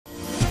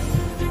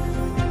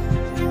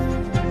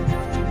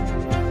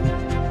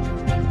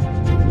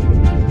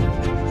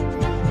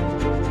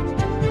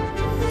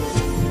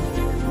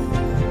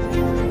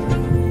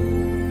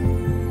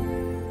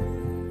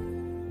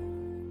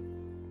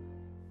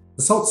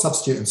SALT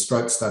substitute and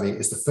stroke study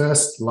is the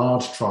first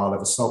large trial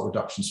of a SALT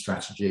reduction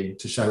strategy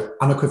to show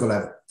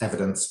unequivocal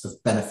evidence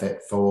of benefit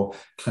for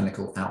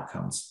clinical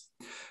outcomes.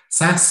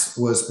 SSaSS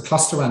was a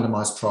cluster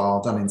randomized trial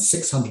done in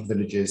 600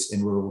 villages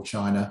in rural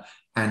China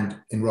and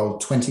enrolled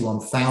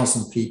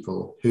 21,000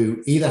 people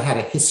who either had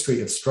a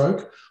history of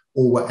stroke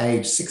or were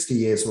aged 60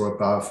 years or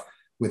above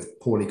with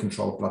poorly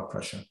controlled blood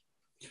pressure.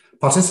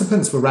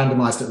 Participants were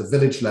randomized at the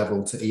village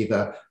level to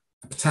either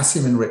a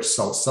potassium-enriched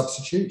salt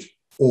substitute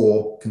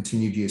or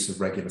continued use of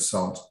regular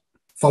salt.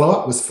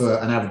 Follow-up was for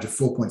an average of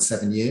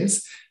 4.7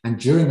 years, and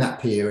during that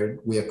period,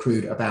 we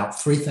accrued about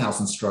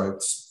 3,000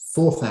 strokes,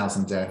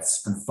 4,000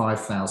 deaths, and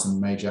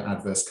 5,000 major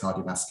adverse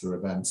cardiovascular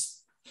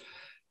events.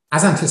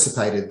 As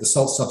anticipated, the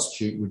salt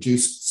substitute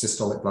reduced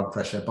systolic blood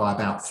pressure by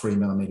about 3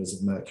 millimeters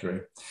of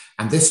mercury,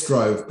 and this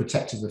drove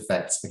protective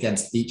effects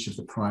against each of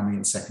the primary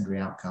and secondary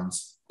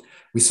outcomes.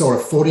 We saw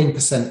a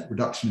 14%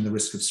 reduction in the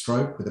risk of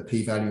stroke with a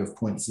p-value of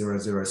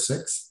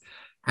 0.006,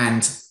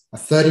 and a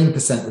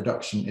 13%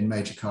 reduction in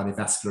major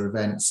cardiovascular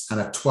events,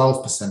 and a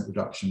 12%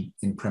 reduction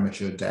in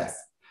premature death.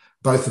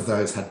 Both of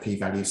those had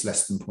p-values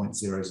less than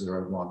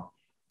 0.001.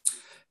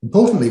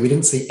 Importantly, we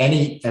didn't see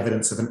any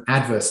evidence of an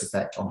adverse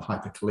effect on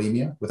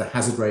hyperkalemia with a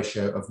hazard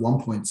ratio of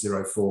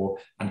 1.04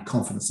 and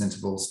confidence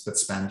intervals that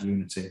spanned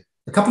unity.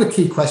 A couple of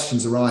key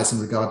questions arise in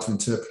regard to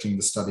interpreting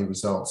the study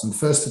results. And the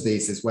first of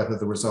these is whether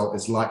the result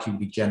is likely to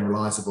be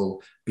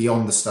generalizable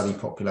beyond the study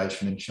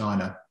population in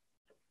China.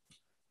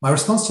 My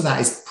response to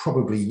that is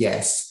probably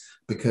yes,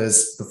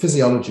 because the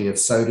physiology of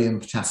sodium,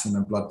 potassium,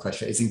 and blood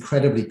pressure is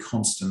incredibly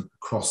constant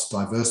across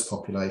diverse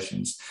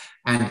populations.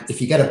 And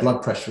if you get a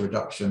blood pressure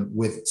reduction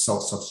with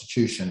salt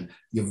substitution,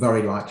 you're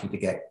very likely to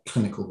get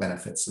clinical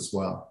benefits as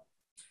well.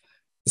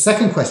 The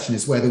second question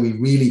is whether we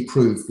really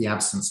proved the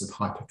absence of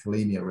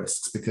hyperkalemia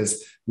risks,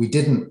 because we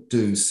didn't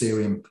do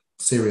serial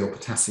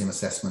potassium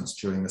assessments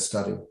during the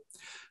study.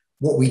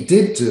 What we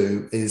did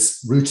do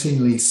is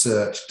routinely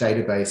search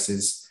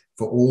databases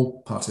for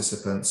all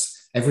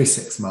participants every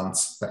 6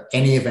 months for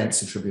any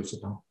events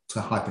attributable to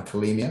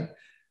hyperkalemia,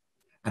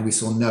 and we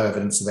saw no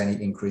evidence of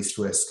any increased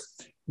risk.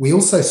 We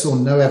also saw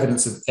no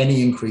evidence of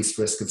any increased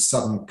risk of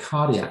sudden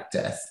cardiac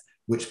death,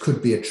 which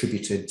could be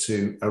attributed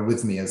to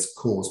arrhythmias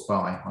caused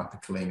by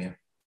hyperkalemia.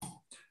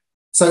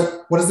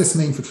 So what does this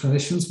mean for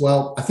clinicians?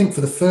 Well, I think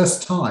for the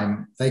first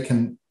time, they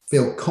can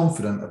feel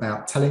confident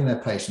about telling their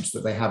patients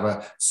that they have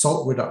a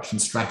salt reduction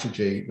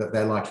strategy that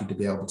they're likely to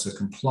be able to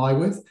comply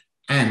with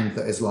and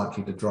that is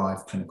likely to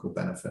drive clinical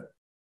benefit.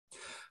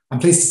 I'm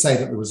pleased to say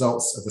that the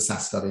results of the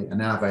SSaSS study are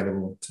now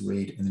available to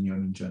read in the New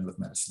England Journal of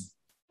Medicine.